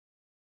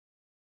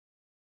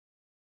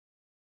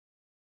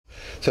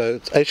So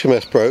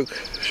HMS Broke,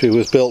 she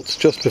was built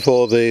just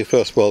before the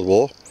First World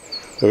War,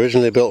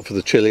 originally built for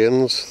the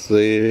Chileans.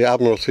 The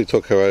Admiralty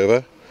took her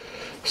over,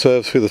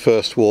 served through the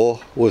First War,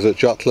 was at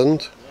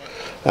Jutland,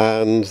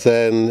 and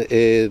then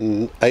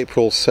in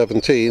April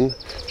 17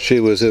 she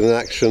was in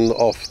action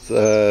off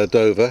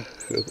Dover,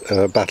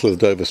 Battle of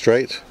Dover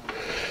Strait,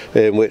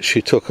 in which she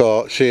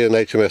and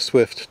HMS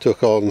Swift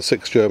took on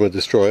 6 German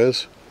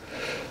destroyers.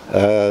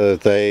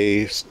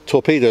 They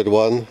torpedoed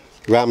one,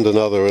 rammed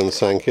another and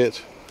sank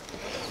it.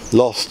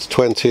 Lost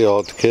 20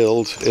 odd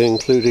killed,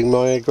 including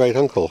my great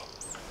uncle.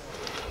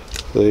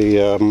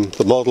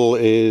 The model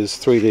is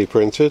 3D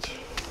printed,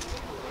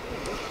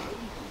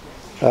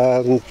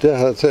 and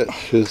that's it.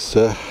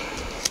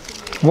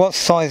 What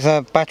size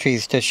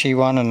batteries does she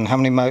run, and how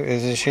many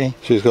motors is she?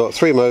 She's got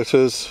 3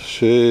 motors.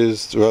 She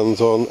runs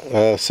on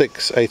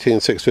 6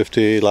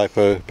 18650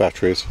 LiPo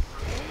batteries.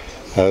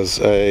 Has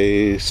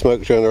a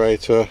smoke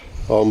generator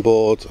on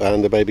board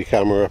and a baby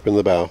camera up in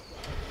the bow.